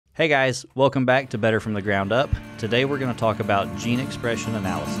Hey guys, welcome back to Better from the Ground Up. Today we're going to talk about gene expression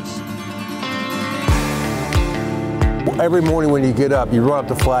analysis. Every morning when you get up, you run up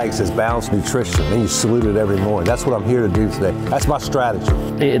the flag that says balanced nutrition, and you salute it every morning. That's what I'm here to do today. That's my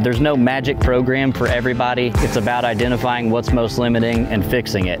strategy. There's no magic program for everybody. It's about identifying what's most limiting and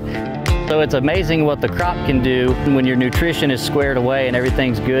fixing it. So it's amazing what the crop can do when your nutrition is squared away and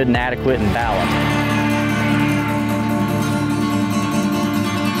everything's good and adequate and balanced.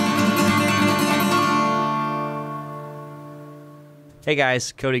 Hey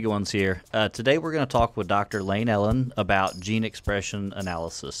guys, Cody here. Today we're going to talk with Dr. Layne about gene expression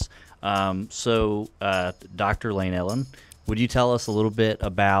analysis. Dr. Layne, would you tell us a little bit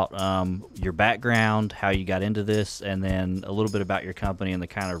about your background, how you got into this, and then a little bit about your company and the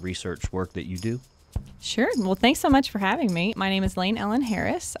kind of research work that you do? Sure. Well, thanks so much for having me. My name is Layne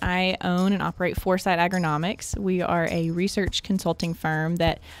Harris. I own and operate Foresight Agronomics. We are a research consulting firm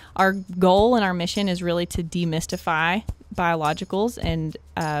that our goal and our mission is really to demystify biologicals and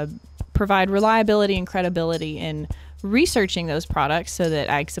provide reliability and credibility in researching those products so that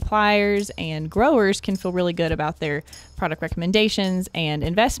ag suppliers and growers can feel really good about their product recommendations and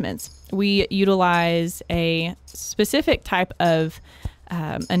investments. We utilize a specific type of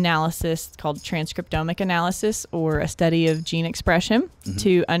analysis called transcriptomic analysis, or a study of gene expression,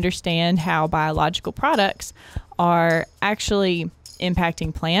 to understand how biological products are actually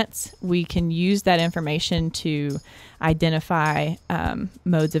impacting plants. We can use that information to identify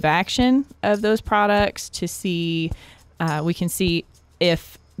modes of action of those products, to see, we can see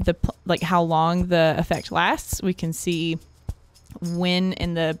if how long the effect lasts. We can see when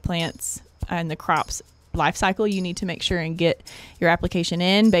in the plants and the crops life cycle you need to make sure and get your application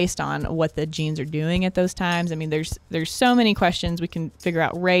in based on what the genes are doing at those times. I mean, there's so many questions. We can figure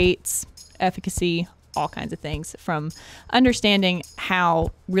out rates, efficacy, all kinds of things, from understanding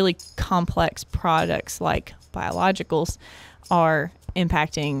how really complex products like biologicals are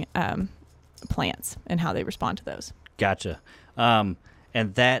impacting plants and how they respond to those. Gotcha. And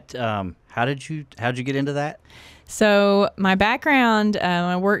that, how'd you get into that? So my background,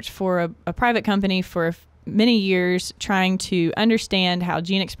 I worked for a private company for many years trying to understand how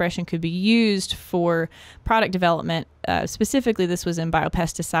gene expression could be used for product development. Specifically, this was in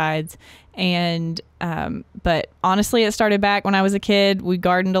biopesticides. And but honestly, it started back when I was a kid. We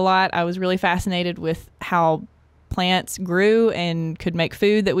gardened a lot. I was really fascinated with how plants grew and could make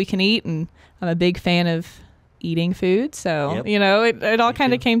food that we can eat. And I'm a big fan of eating food. So, Yep. you know, it all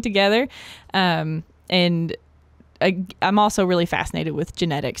kind of came together. And I'm also really fascinated with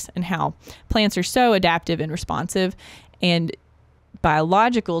genetics and how plants are so adaptive and responsive, and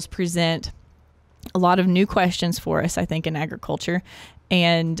biologicals present a lot of new questions for us, I think, in agriculture,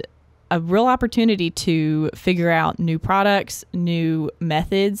 and a real opportunity to figure out new products, new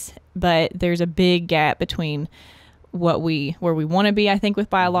methods. But there's a big gap between where we want to be, I think,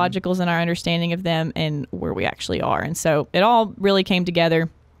 with biologicals and our understanding of them, and where we actually are. And so it all really came together.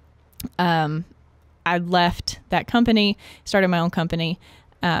 I left that company, started my own company,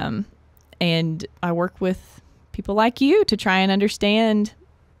 and I work with people like you to try and understand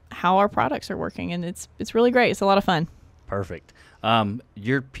how our products are working, and it's really great. It's a lot of fun. Perfect.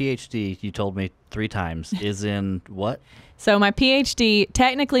 Your PhD, you told me 3 times, is in what? So my PhD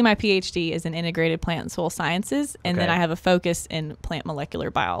is in integrated plant and soil sciences, and then I have a focus in plant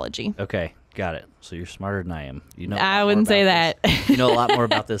molecular biology. Okay, got it. So you're smarter than I am. You know. I wouldn't say that. You know a lot more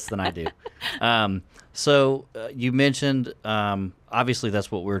about this than I do. So you mentioned, obviously that's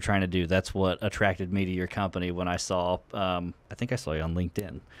what we're trying to do. That's what attracted me to your company when I saw, I think I saw you on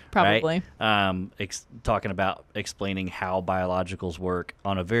LinkedIn. Probably. Right? Talking about explaining how biologicals work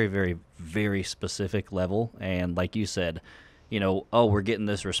on a very, very, very specific level. And like you said, you know, oh, we're getting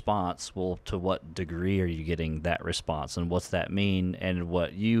this response. Well, to what degree are you getting that response? And what's that mean? And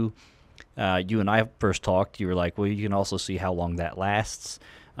what you and I first talked, you were like, well, you can also see how long that lasts.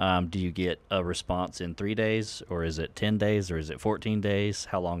 Do you get a response in 3 days, or is it 10 days, or is it 14 days?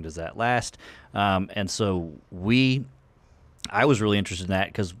 How long does that last? And so I was really interested in that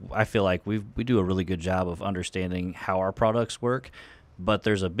because I feel like we do a really good job of understanding how our products work, but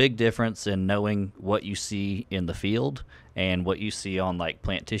there's a big difference in knowing what you see in the field and what you see on like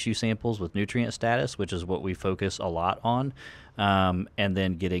plant tissue samples with nutrient status, which is what we focus a lot on, and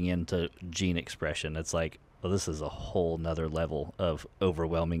then getting into gene expression. It's like, well, this is a whole nother level of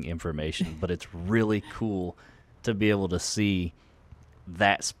overwhelming information, but it's really cool to be able to see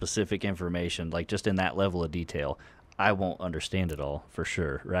that specific information, like just in that level of detail. I won't understand it all for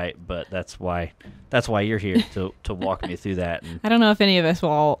sure, right? But that's why you're here to walk me through that. And I don't know if any of us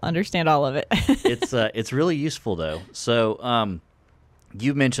will all understand all of it. it's really useful though. So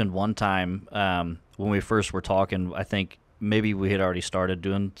You mentioned one time when we first were talking, I think maybe we had already started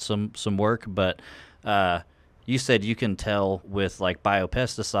doing some work, but you said you can tell with like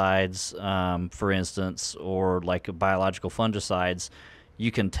biopesticides, for instance, or like biological fungicides,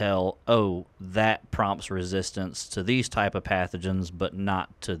 you can tell, oh, that prompts resistance to these type of pathogens, but not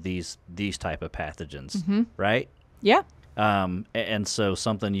to these type of pathogens, right? Yeah. And so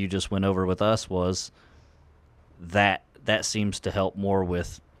something you just went over with us was that seems to help more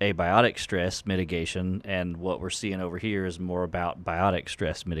with abiotic stress mitigation, and what we're seeing over here is more about biotic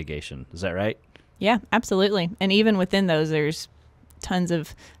stress mitigation. Is that right? Yeah, absolutely. And even within those, there's tons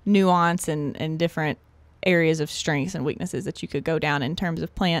of nuance and different areas of strengths and weaknesses that you could go down in terms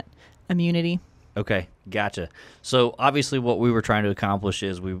of plant immunity. Okay, gotcha. So obviously what we were trying to accomplish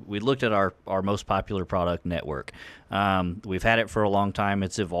is we looked at our most popular product, Network. We've had it for a long time.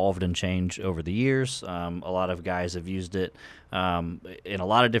 It's evolved and changed over the years. A lot of guys have used it in a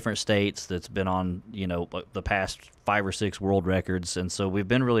lot of different states. That's been on, the past 5 or 6 world records. And so we've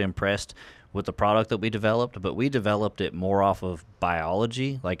been really impressed with the product that we developed, but we developed it more off of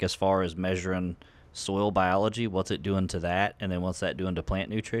biology, like as far as measuring soil biology, what's it doing to that, and then what's that doing to plant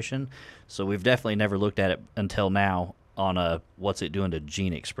nutrition. So we've definitely never looked at it until now on a what's it doing to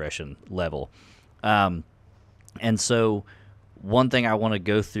gene expression level. And so one thing I want to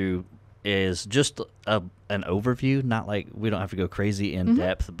go through is just an overview, not like we don't have to go crazy in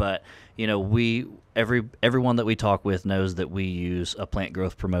depth, but everyone that we talk with knows that we use a plant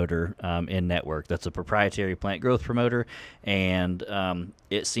growth promoter in Network. That's a proprietary plant growth promoter, and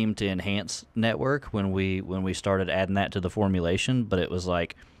it seemed to enhance Network when we started adding that to the formulation. But it was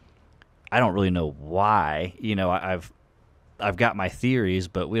like, I don't really know why. I've got my theories,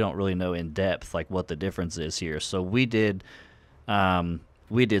 but we don't really know in depth like what the difference is here. So we did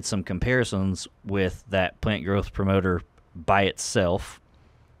some comparisons with that plant growth promoter by itself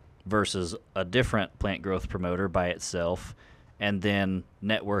versus a different plant growth promoter by itself, and then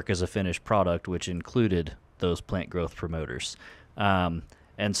Network as a finished product, which included those plant growth promoters. And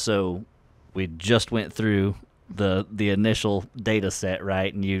so we just went through the initial data set,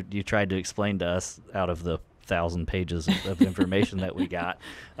 right? And you tried to explain to us out of the 1,000 pages of information that we got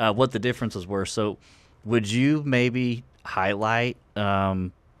what the differences were. So would you maybe highlight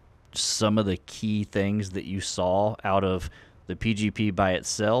some of the key things that you saw out of the PGP by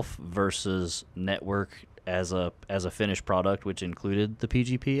itself versus Network as a finished product, which included the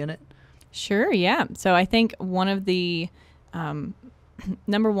PGP in it? Sure, yeah. So I think one of the one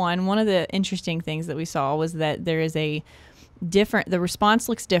of the interesting things that we saw was that there is the response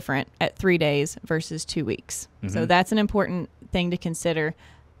looks different at 3 days versus 2 weeks. So that's an important thing to consider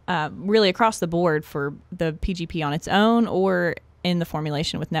really across the board for the PGP on its own or in the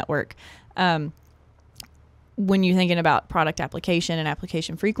formulation with Network. When you're thinking about product application and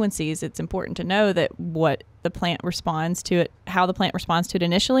application frequencies, it's important to know that what the plant responds to it, how the plant responds to it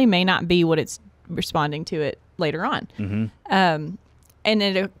initially may not be what it's responding to it later on. And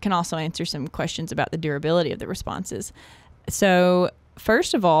it can also answer some questions about the durability of the responses. So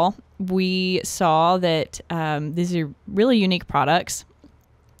first of all, we saw that these are really unique products,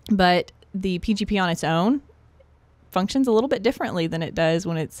 but the PGP on its own functions a little bit differently than it does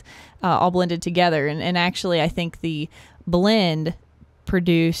when it's all blended together. And actually, I think the blend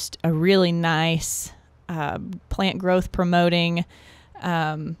produced a really nice plant growth promoting,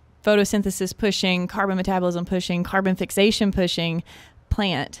 photosynthesis pushing, carbon metabolism pushing, carbon fixation pushing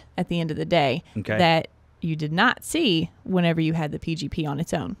plant at the end of the day that you did not see whenever you had the PGP on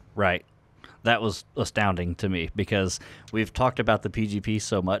its own. Right. That was astounding to me because we've talked about the PGP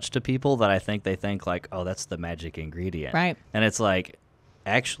so much to people that I think they think like, oh, that's the magic ingredient. Right. And it's like,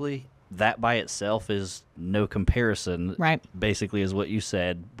 actually, that by itself is no comparison. Right. Basically is what you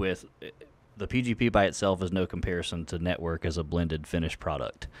said with the PGP by itself is no comparison to Network as a blended finished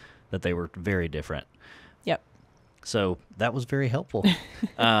product, that they were very different. Yep. So that was very helpful.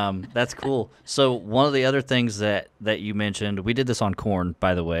 That's cool. So one of the other things that you mentioned, we did this on corn,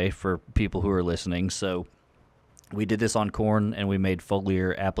 by the way, for people who are listening. So we did this on corn, and we made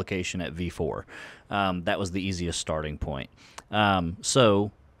foliar application at V4. That was the easiest starting point.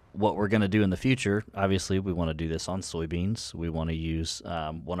 So what we're going to do in the future, obviously, we want to do this on soybeans. We want to use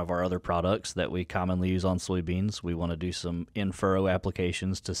one of our other products that we commonly use on soybeans. We want to do some in-furrow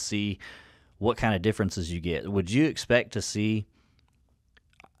applications to see what kind of differences you get. Would you expect to see,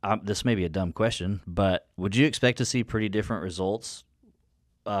 this may be a dumb question, but would you expect to see pretty different results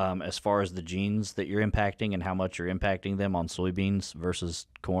as far as the genes that you're impacting and how much you're impacting them on soybeans versus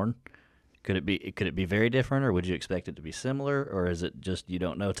corn Could it be very different, or would you expect it to be similar, or is it just you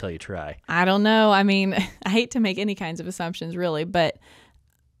don't know till you try? I don't know. I mean, I hate to make any kinds of assumptions, really, but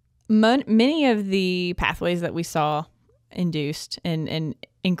many of the pathways that we saw induced and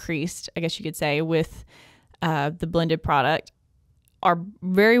increased, I guess you could say, with the blended product are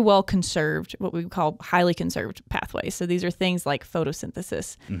very well conserved, what we call highly conserved pathways. So these are things like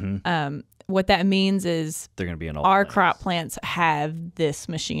photosynthesis. What that means is They're going to be in all our plants. crop plants have this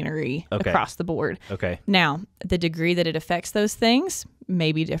machinery across the board. Okay. Now, the degree that it affects those things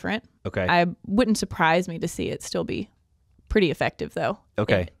may be different. Okay. I wouldn't surprise me to see it still be pretty effective, though.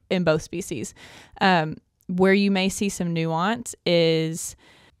 Okay. In both species. Where you may see some nuance is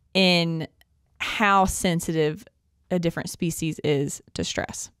how sensitive a different species is to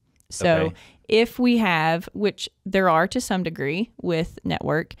stress. So Okay. if we have, which there are to some degree with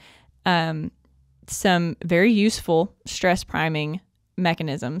network, some very useful stress priming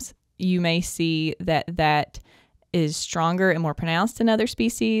mechanisms, you may see that is stronger and more pronounced in other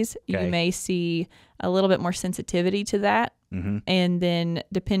species. Okay. You may see a little bit more sensitivity to that. And then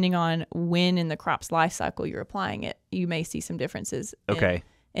depending on when in the crop's life cycle you're applying it, you may see some differences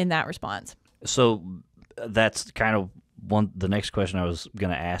in that response. So that's kind of the next question I was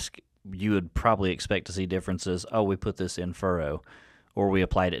going to ask. You would probably expect to see differences. Oh, we put this in furrow, or we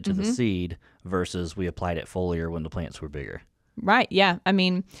applied it to the seed versus we applied it foliar when the plants were bigger. Right. Yeah. I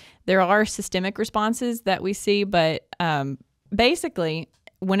mean, there are systemic responses that we see, but basically,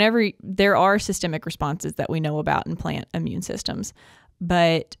 whenever there are systemic responses that we know about in plant immune systems,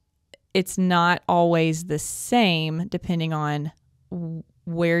 but it's not always the same depending on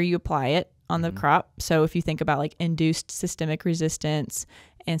where you apply it on the crop. So if you think about like induced systemic resistance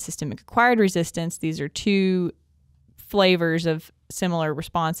and systemic acquired resistance, these are two flavors of similar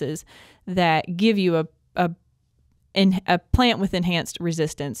responses that give you a plant with enhanced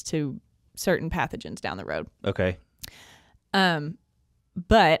resistance to certain pathogens down the road. Okay.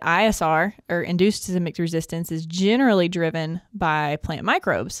 But ISR, or induced systemic resistance, is generally driven by plant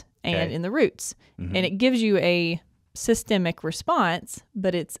microbes and in the roots. And it gives you a systemic response,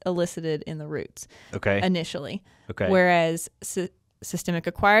 but it's elicited in the roots initially. Okay. Whereas systemic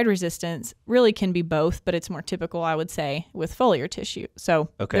acquired resistance really can be both, but it's more typical, I would say, with foliar tissue. So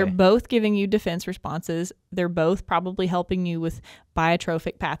they're both giving you defense responses. They're both probably helping you with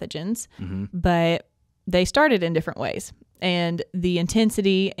biotrophic pathogens, but they started in different ways. And the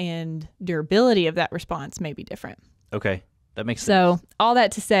intensity and durability of that response may be different. Okay. That makes sense. So all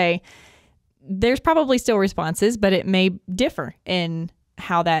that to say, there's probably still responses, but it may differ in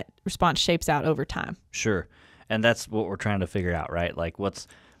how that response shapes out over time. Sure. And that's what we're trying to figure out, right? Like what's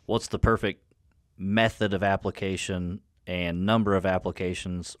the perfect method of application and number of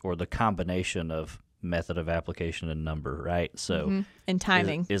applications, or the combination of method of application and number, right? So and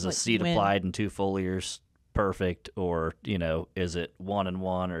timing. Is a like seed when. applied in 2 foliars perfect, or is it 1 and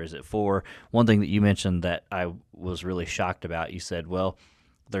 1, or is it 4? One thing that you mentioned that I was really shocked about, you said, well,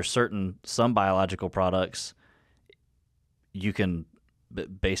 there's some biological products you can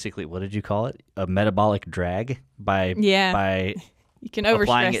basically, what did you call it? A metabolic drag by you can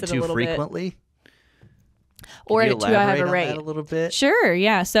applying overstress it it a too little frequently. Or Can at you too high of elaborate a on rate. that a little bit? Sure,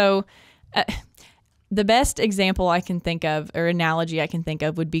 yeah. So the best example I can think of, or analogy I can think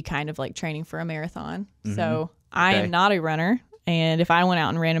of, would be kind of like training for a marathon. So I am not a runner, and if I went out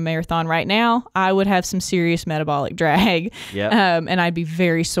and ran a marathon right now, I would have some serious metabolic drag, and I'd be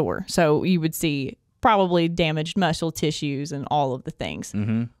very sore. So you would see probably damaged muscle tissues and all of the things.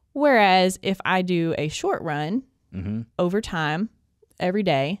 Whereas if I do a short run over time, every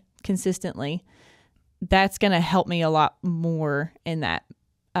day, consistently, that's going to help me a lot more in that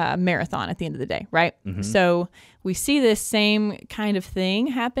marathon at the end of the day, right? So we see this same kind of thing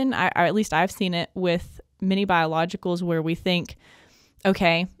happen, or at least I've seen it with many biologicals, where we think,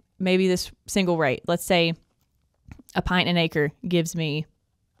 okay, maybe this single rate, let's say a pint an acre gives me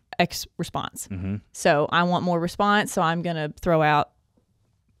X response. So I want more response, so I'm going to throw out,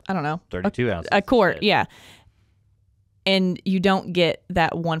 I don't know, 32 ounces. a quart, yeah. And you don't get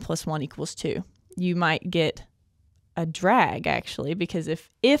that 1 + 1 = 2. You might get a drag, actually, because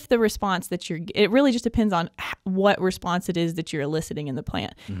if the response that it really just depends on what response it is that you're eliciting in the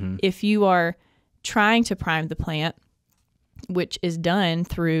plant. If you are trying to prime the plant, which is done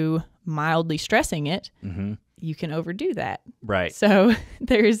through mildly stressing it, you can overdo that. Right. So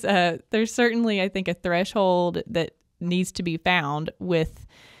there's certainly, I think, a threshold that needs to be found with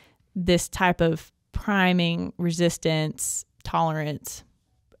this type of priming, resistance, tolerance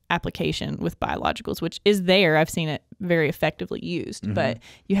application with biologicals, which is there. I've seen it very effectively used, but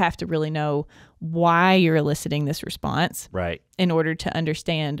you have to really know why you're eliciting this response, Right. in order to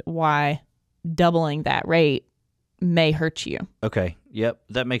understand why doubling that rate may hurt you. Okay. Yep.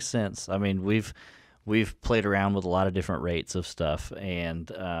 That makes sense. I mean, we've played around with a lot of different rates of stuff,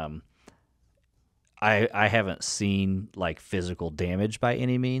 and I haven't seen like physical damage by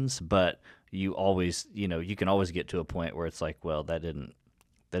any means, but you always, you can always get to a point where it's like, well, that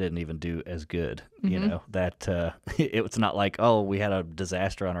didn't even do as good. That it's not like, oh, we had a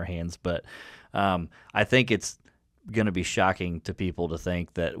disaster on our hands, but I think it's going to be shocking to people to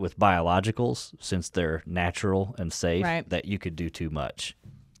think that with biologicals, since they're natural and safe, Right. that you could do too much.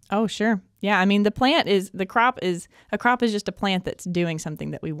 Oh, sure. Yeah. I mean, a crop is just a plant that's doing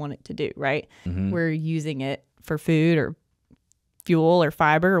something that we want it to do, right? Mm-hmm. We're using it for food or fuel or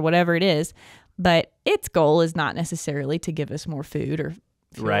fiber or whatever it is, but its goal is not necessarily to give us more food or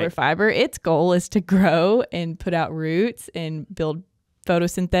fuel or Right. fiber. Its goal is to grow and put out roots and build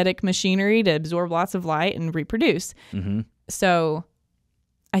photosynthetic machinery to absorb lots of light and reproduce. Mm-hmm. So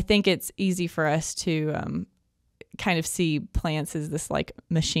I think it's easy for us to kind of see plants as this like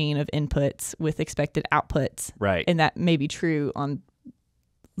machine of inputs with expected outputs. Right. And that may be true on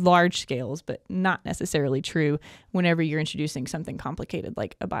large scales, but not necessarily true whenever you're introducing something complicated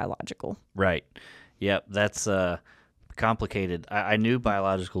like a biological. Right. Yep. That's complicated. I knew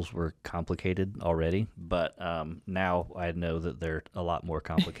biologicals were complicated already, but now I know that they're a lot more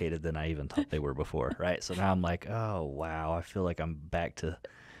complicated than I even thought they were before. Right. So now I'm like, oh wow, I feel like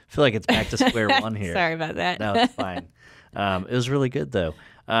it's back to square one here. Sorry about that. No, it's fine. It was really good though.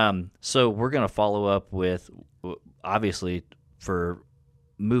 So we're gonna follow up with, obviously, for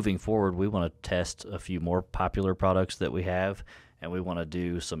moving forward, we want to test a few more popular products that we have. And we want to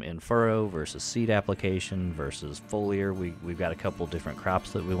do some in-furrow versus seed application versus foliar. We've got a couple different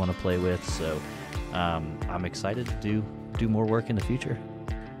crops that we want to play with. So I'm excited to do more work in the future.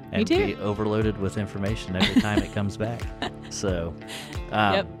 And Me too. be overloaded with information every time it comes back. So,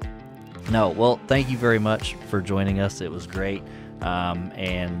 Yep. No, well, thank you very much for joining us. It was great.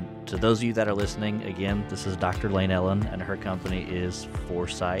 And to those of you that are listening, again, this is Dr. Layne Ellen, and her company is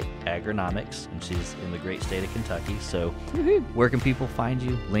Foresight Agronomics, and she's in the great state of Kentucky. So where can people find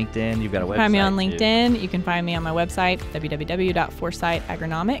you? LinkedIn, you've got a website. Find me on too. LinkedIn. You can find me on my website,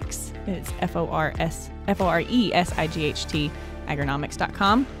 www.foresightAgronomics. It's FORESIGHT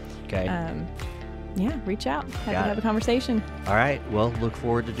agronomics.com. Okay. Yeah, reach out. Happy to Got have it. a conversation. All right. Well, look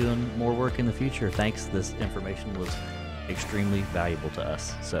forward to doing more work in the future. Thanks. This information was extremely valuable to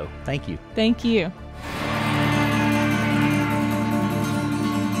us. So thank you. Thank you.